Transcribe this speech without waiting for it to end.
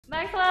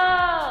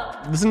Maxwell!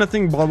 Doesn't that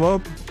thing blow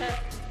up? Test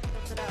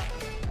it out.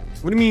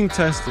 What do you mean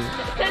test it?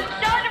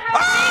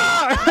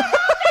 Ah!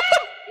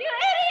 You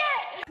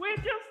idiot! We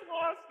just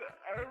lost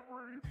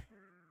everything.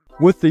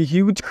 With the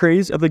huge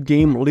craze of the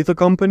game Lethal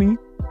Company,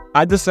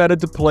 I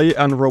decided to play it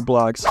on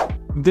Roblox.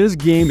 This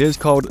game is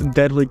called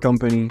Deadly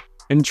Company,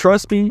 and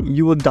trust me,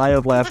 you will die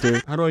of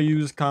laughter. How do I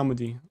use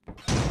comedy?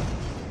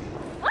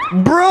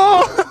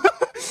 Bro!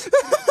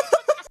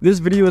 This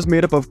video is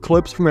made up of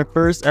clips from my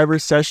first ever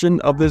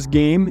session of this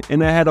game,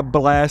 and I had a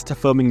blast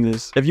filming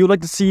this. If you would like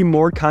to see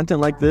more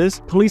content like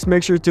this, please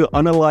make sure to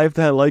unalive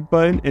that like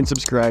button and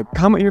subscribe.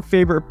 Comment your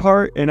favorite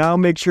part, and I'll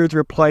make sure to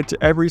reply to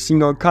every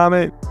single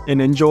comment, and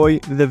enjoy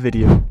the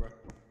video.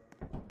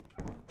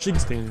 She can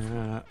stand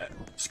there.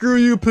 Screw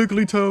you,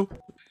 Piggly Toe.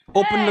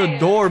 Open the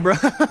door, bro. I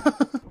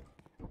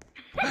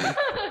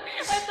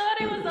thought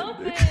it was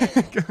open.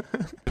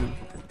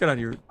 Get out of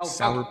here,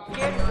 sour.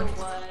 Scared for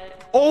what?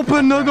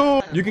 Open the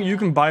door! You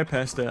can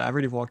bypass that. I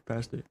already walked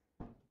past it.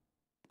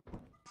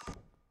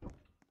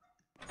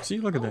 See,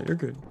 look at that. You're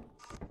good.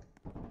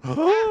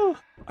 I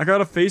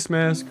got a face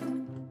mask.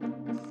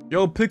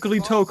 Yo,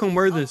 Piggly Toe, come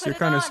wear this. You're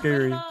kind of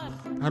scary.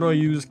 How do I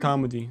use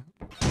comedy?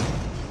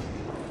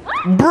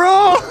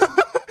 Bro!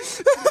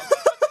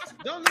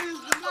 Don't use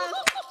the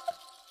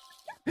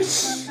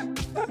mask.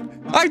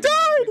 I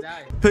died!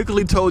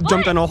 Piggly Toe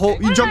jumped on a hole.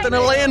 You jumped on a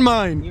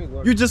landmine.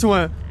 You just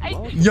went,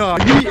 yeah,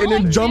 and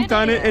then jumped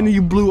on it and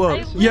you blew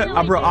up.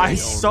 Yeah, bro, I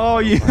saw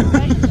you.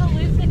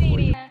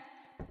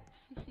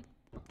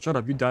 Shut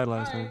up, you died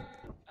last time.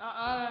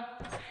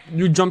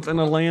 You jumped on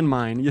a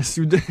landmine. Yes,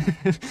 you did.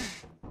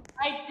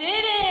 I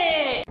did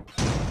it!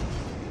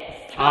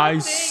 I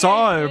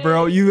saw it,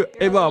 bro. You're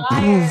a poof.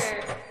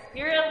 liar.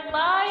 You're a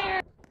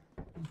liar.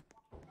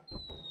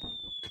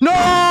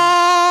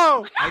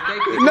 No! I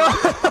take it. No!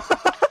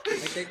 I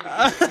take it.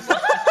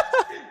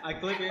 I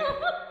click it.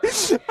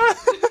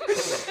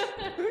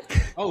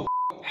 Oh.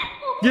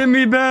 Get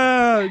me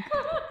back!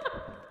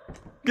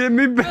 Get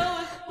me back! Bro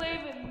was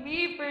blaming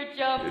me for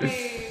jumping.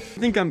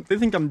 They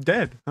think I'm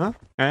dead, huh?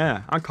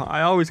 Yeah,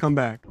 I always come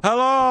back.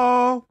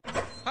 Hello?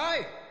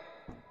 Hi.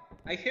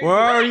 I hear Where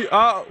are you?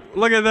 Oh,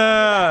 look at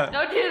that!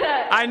 Don't do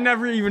that. I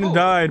never even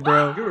died,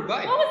 bro. You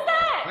revived. What was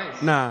that?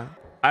 Nice. Nah,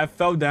 I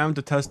fell down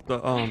to test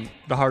the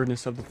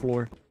hardness of the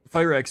floor.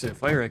 Fire exit,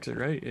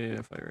 right?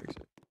 Yeah, fire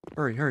exit.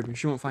 Hurry,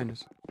 she won't find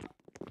us.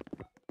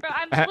 Bro,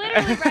 I'm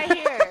literally right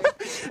here.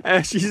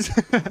 She's.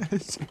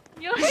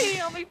 You're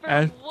hating on me for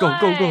Go.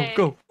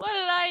 what? What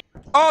did I?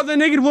 Oh, the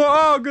naked wall.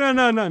 Oh, good.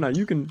 No.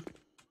 You can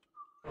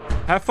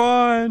have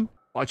fun.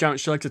 Watch out.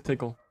 She likes to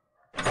tickle.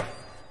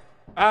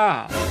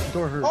 Ah, the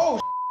door hurt. Oh.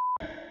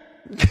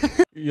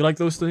 You like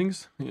those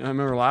things? Yeah, I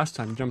remember last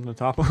time you jumped on the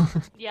top of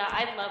them. Yeah,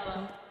 I love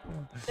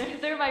them.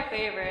 They're my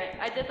favorite.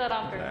 I did that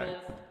on purpose.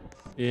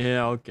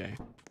 Yeah, okay.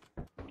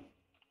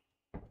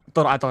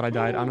 I thought I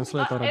died.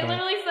 Honestly, I thought I It died.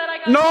 literally said I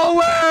got. No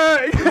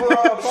way!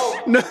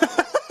 No.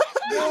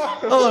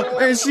 Oh,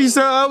 and she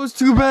said I was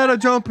too bad at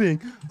jumping.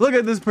 Look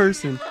at this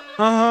person.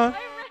 Yeah.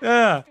 I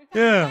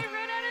ran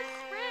out of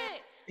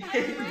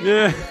sprint.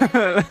 Yeah.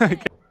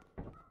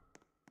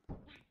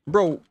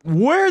 Bro,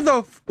 where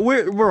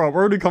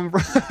did it come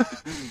from?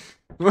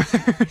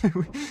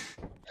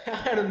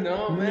 I don't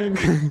know, man.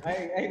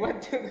 I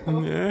want to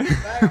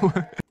go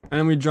back. And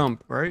then we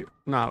jump, right?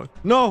 No,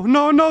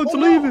 it's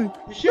leaving.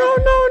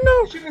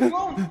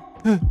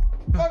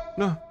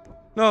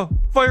 No.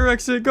 Fire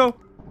exit, go.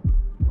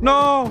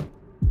 No.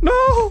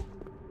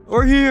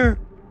 Or here.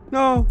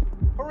 No.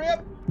 Hurry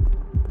up.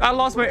 I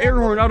lost my air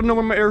horn. I don't know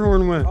where my air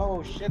horn went.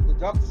 Oh shit, the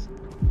ducks.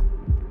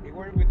 They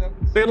were with us.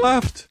 They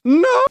left.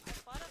 No.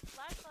 Bought a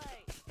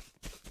flashlight.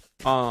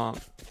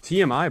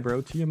 TMI,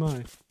 bro.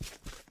 TMI.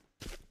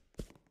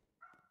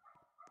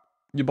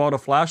 You bought a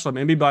flashlight.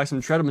 Maybe buy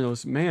some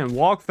treadmills. Man,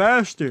 walk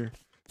faster.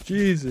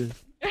 Jesus.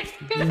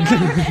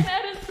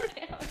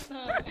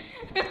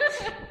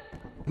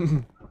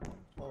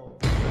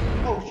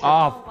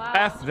 Oh, wow.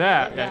 F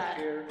that.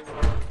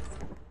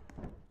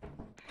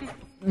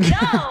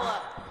 No.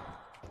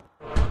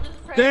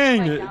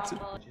 Dang it.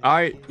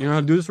 Alright, you know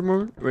how to do this for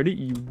more? Ready?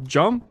 You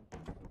jump.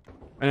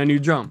 And then you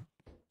jump.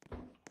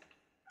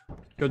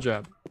 Good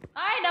job.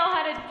 I know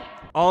how to.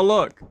 Oh,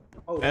 look.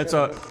 Oh, That's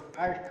shit.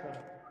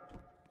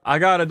 I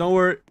got it. Don't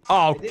worry.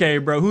 Oh, okay,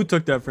 bro. Who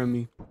took that from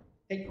me?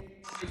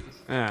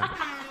 Yeah.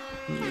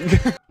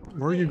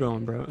 Where are you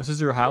going, bro? Is this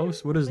your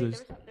house? What is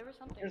this? There was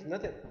something. There's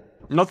nothing.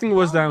 Nothing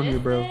was down here,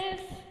 bro.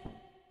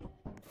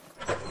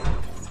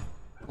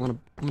 I'm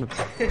gonna...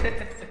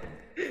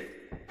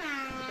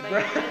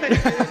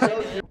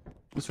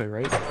 This way,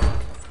 right?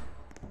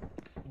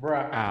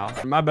 Bruh.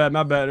 Ow. My bad.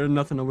 There's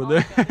nothing over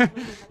there.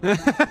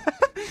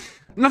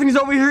 Nothing's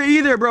over here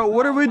either, bro.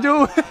 What are we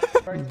doing?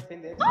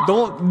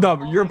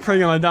 No, you're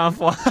praying on my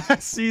downfall. I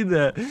see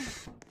that.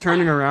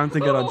 Turning around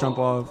thinking I'll jump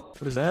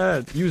off. What is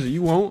that? Use it.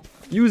 You won't.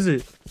 Use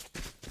it.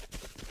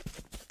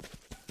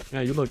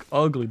 Yeah, you look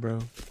ugly, bro.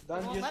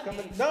 Don't just come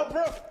in. No,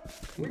 bro.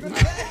 We're gonna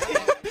die.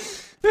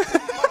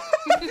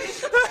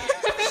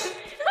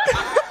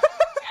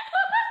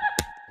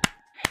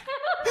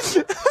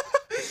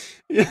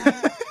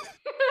 Yeah.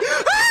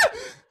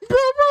 Bro.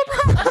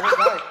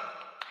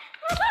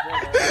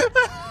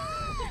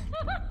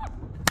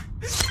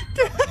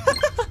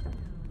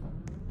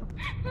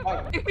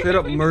 Straight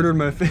up murdered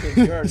my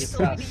face.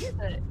 So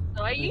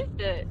I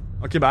used it.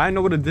 Okay, but I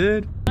know what it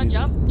did.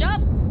 Jump.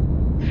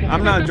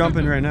 I'm not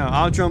jumping right now.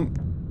 I'll jump.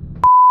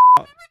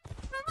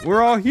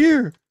 We're all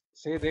here.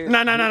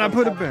 No.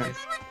 Put it back.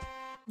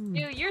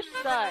 Dude, you're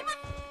stuck.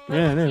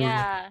 Yeah, there we go.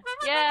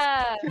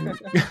 Yeah.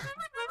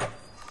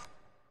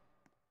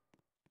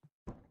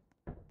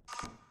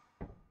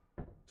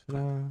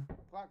 Ta-da.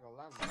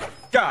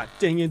 God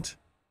dang it.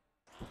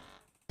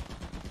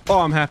 Oh,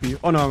 I'm happy.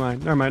 Oh, no,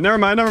 never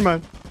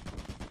mind.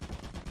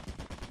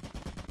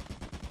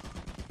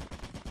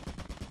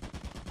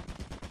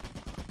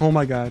 Oh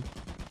my god.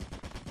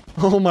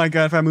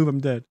 If I move, I'm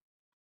dead.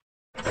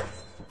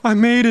 I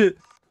made it.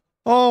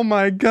 Oh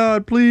my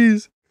god,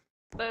 please.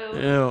 Boom.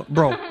 Yeah,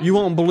 bro, you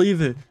won't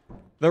believe it.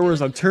 There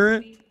was a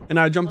turret, and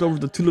I jumped over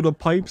the 2 little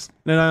pipes,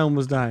 and I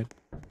almost died.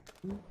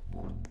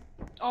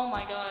 Oh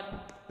my god.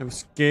 It was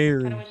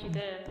scary. I kind of wish you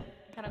did.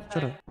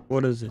 Shut up.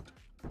 What is it?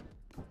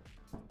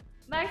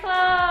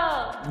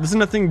 Maxwell! Doesn't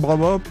that thing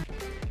blow up?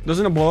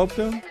 Doesn't it blow up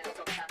though? Test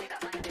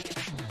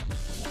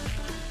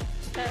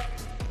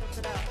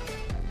it out.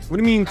 What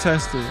do you mean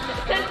test it?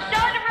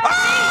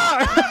 Ah!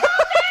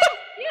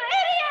 You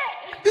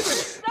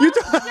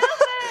idiot!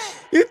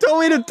 You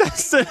told me to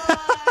test it.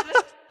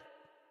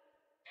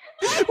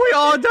 We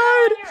all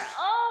died.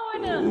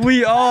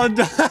 We all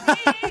died.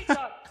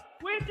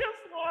 We just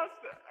lost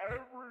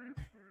everything.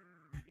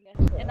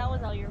 And that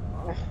was all your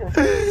fault.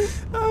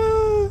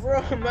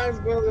 Bro,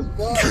 Maxwell is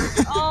gone.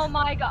 Oh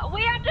my god.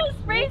 We had to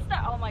spray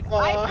start. Oh my god.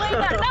 I played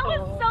that. That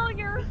was so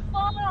your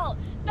fault.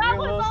 That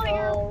was all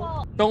your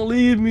fault. Don't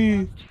leave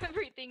me.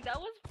 Everything. That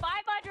was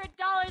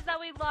 $500 that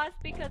we lost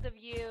because of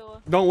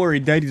you. Don't worry,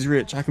 Daddy's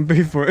rich. I can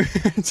pay for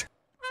it.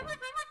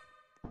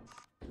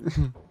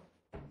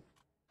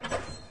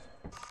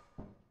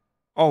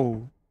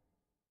 Oh.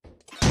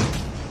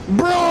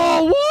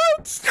 Bro,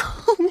 what?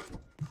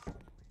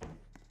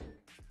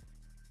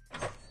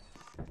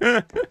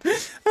 I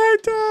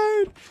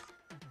died.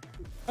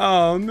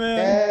 Oh man.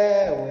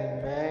 Yeah, we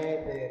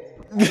made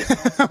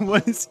it.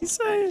 What is he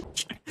saying?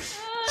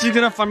 She's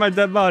gonna find my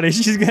dead body.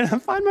 She's gonna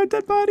find my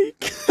dead body.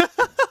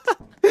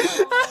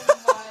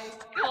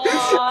 Oh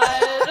my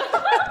god.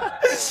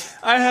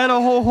 I had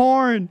a whole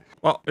horn.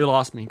 Well, you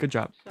lost me. Good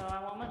job. So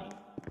I want money.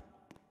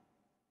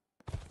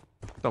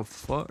 The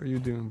fuck are you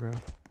doing, bro?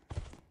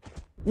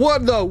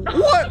 What the?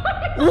 What?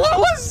 What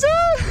was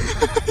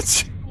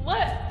that?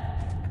 What?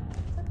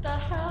 What the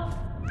hell?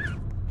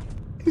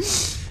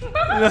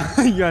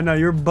 Yeah, no,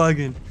 you're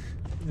bugging.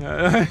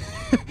 Yeah.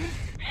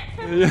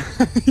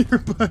 You're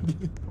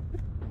bugging.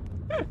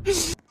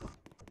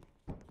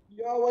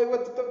 Yo, wait,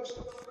 what the?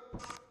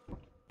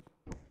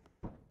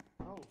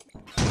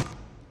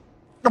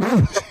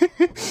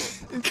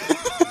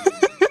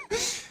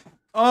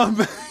 Oh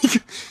my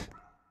god.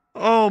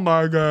 Oh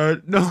my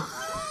god. No.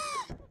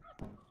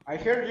 I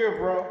heard you,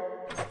 bro.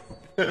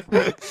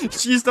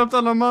 She stepped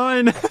on a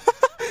mine.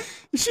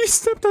 She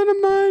stepped on a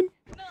mine.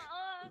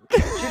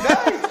 She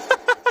died.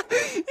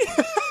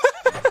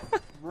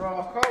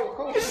 Bro,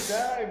 how she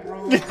died,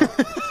 bro?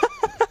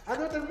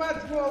 Another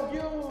Maxwell,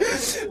 you.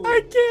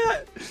 I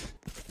can't.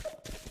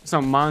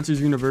 Some Monsters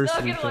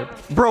University. No,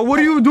 Bro, what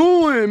are you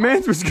doing?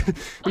 Man was good.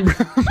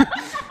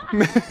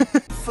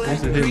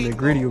 Man's hitting the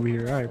gritty over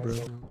here. Alright, bro.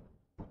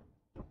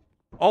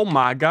 Oh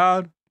my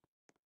god.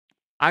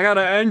 I got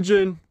an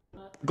engine.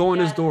 Go in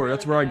this door.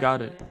 That's where I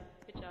got it.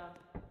 Good job.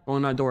 Go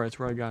in that door. That's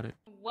where I got it.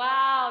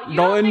 Wow. You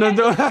Go don't in think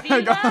the I door. can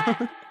see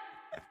that?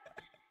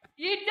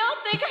 You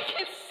don't think I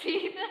can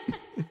see that?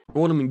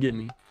 Go with him and get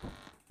me.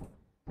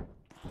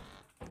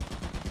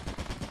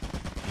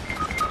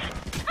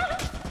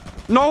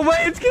 No way,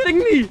 it's getting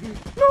me!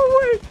 No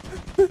way!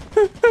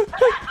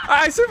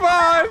 I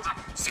survived!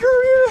 Screw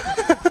you!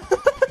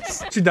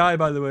 She died,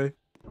 by the way.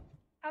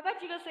 How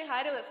about you go say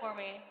hi to it for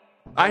me?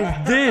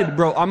 I did,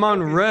 bro. I'm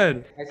on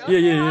red. Go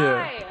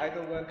Yeah. say I hi.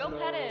 don't want Go to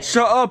pet know. it.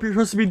 Shut up, you're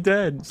supposed to be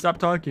dead. Stop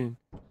talking.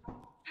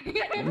 Go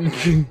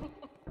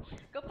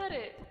pet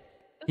it.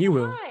 Go He say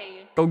will.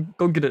 hi.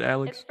 Go get it,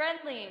 Alex. It's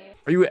friendly.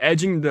 Are you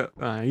edging the...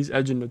 he's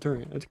edging the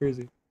turret. That's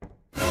crazy.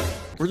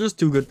 We're just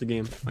too good at the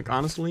game. Like,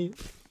 honestly,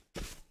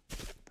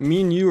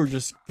 me and you are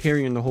just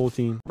carrying the whole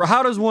team. Bro,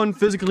 how does one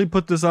physically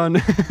put this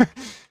on?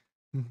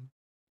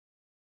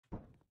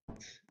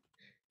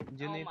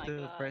 You Oh need my to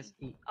God. press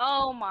E.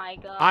 Oh my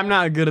god. I'm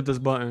not good at this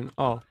button.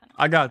 Oh,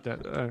 I got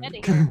that.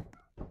 Ready.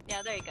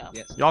 Yeah, there you go.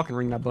 Yes. Y'all can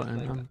ring that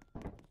button.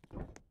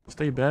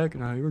 Stay back.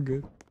 Nah, you were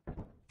good.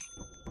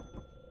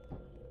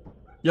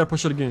 Yeah,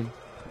 push it again.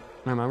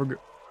 Nah, man, we're good.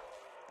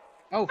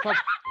 Oh fuck!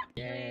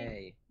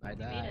 Yay! I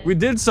died. We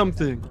did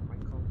something. My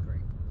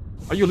concrete.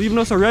 Are you leaving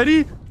us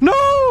already?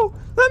 No!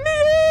 Let me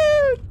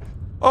in!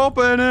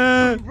 Open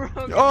it!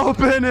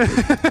 Open it!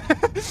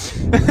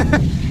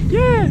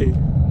 Yay!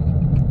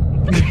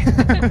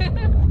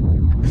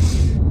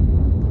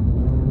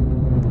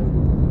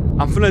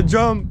 I'm finna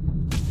jump.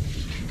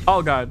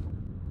 Oh God.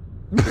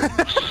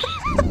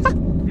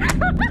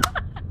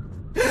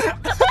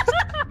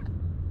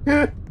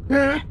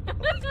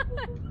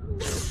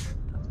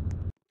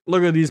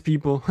 Look at these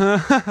people. Look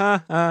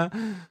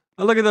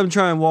at them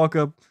try and walk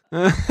up.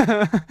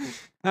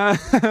 Oh,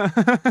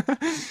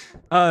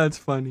 that's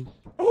funny.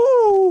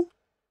 Oh,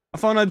 I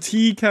found a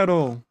tea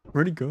kettle.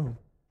 Where'd he go?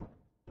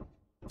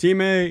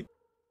 Teammate.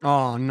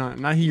 Oh,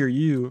 not here,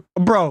 you.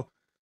 Bro.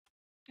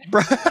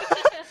 Bro.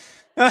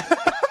 I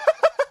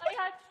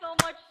had so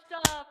much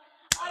stuff.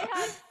 I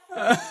had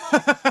so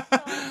much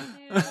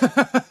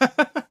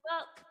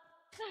stuff,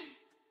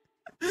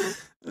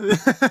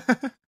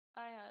 dude. I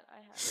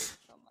had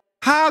so much.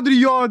 How did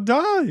y'all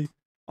die?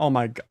 Oh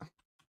my God.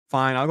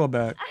 Fine, I'll go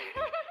back.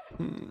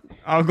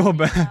 I'll go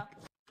back. Yeah.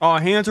 Oh,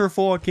 hands are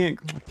full. I can't.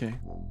 Okay.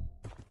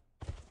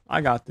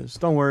 I got this.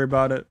 Don't worry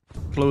about it.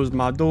 Close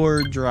my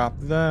door. Drop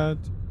that.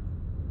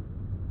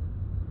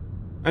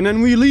 And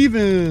then we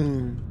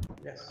leaving.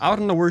 Yes. I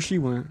don't know where she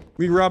went.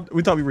 We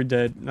thought we were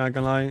dead. Not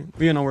gonna lie.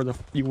 We didn't know where the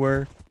f you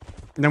were.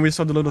 And then we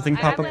saw the little thing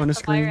pop up on the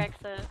screen.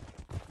 Exit.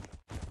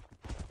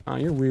 Oh,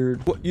 you're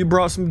weird. What? You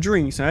brought some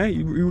drinks, eh?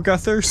 You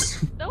got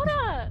thirst?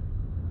 Soda.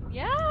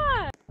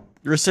 Yeah.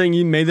 You're saying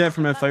you made that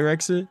from a fire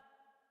exit?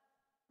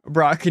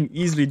 Bro, I can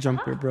easily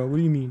jump there, bro. What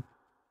do you mean?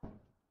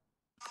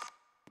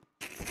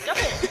 Jump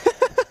it.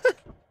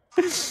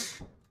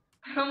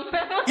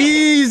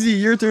 Easy,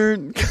 your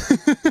turn.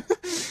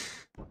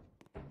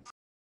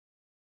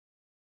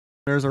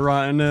 There's a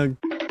rotten egg.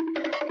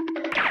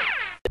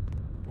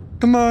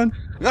 Come on.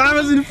 I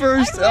was in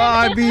first. Oh,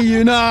 I beat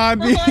you. No, I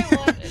beat you.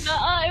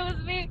 It was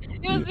me.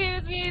 It was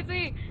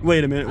me.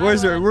 Wait a minute.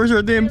 Where's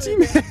our damn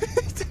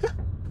teammate?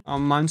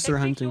 I'm monster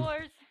hunting.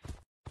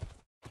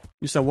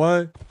 You said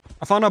what?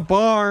 I found a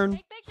barn.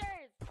 Take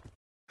pictures.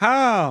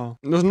 How?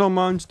 There's no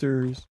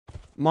monsters.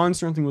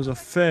 Monster hunting was a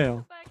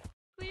fail.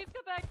 Please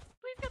come back.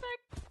 Please come back.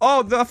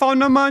 Oh, I found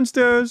no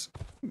monsters.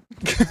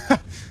 Come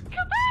back.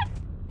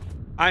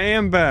 I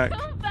am back.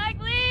 Come back,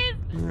 please.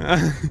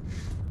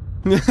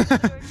 Get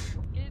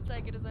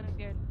inside. Get inside. I'm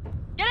scared.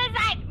 Get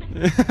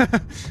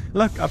inside.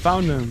 Look, I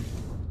found him.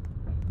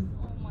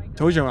 Oh my God.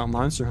 Told you about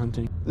monster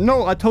hunting.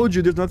 No, I told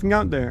you there's nothing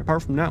out there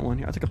apart from that one.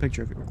 Here, I'll take a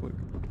picture of it real quick.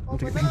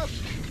 Open up.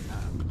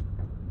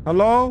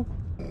 Hello?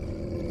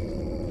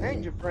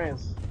 And your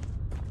friends.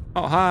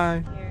 Oh,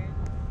 hi. Here.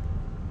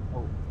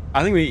 Oh.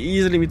 I think we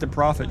easily meet the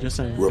profit, just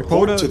saying. The Report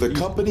quota to the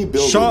company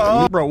building. Shut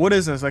up, bro. What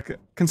is this? Like a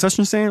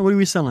concession stand? What are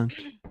we selling?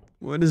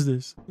 What is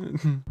this?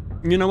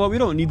 You know what? We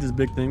don't need this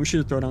big thing. We should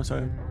just throw it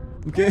outside.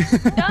 Okay?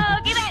 No,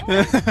 give it.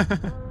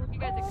 You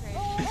guys are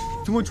crazy.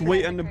 Too much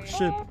weight on the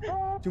ship.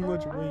 Too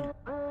much weight.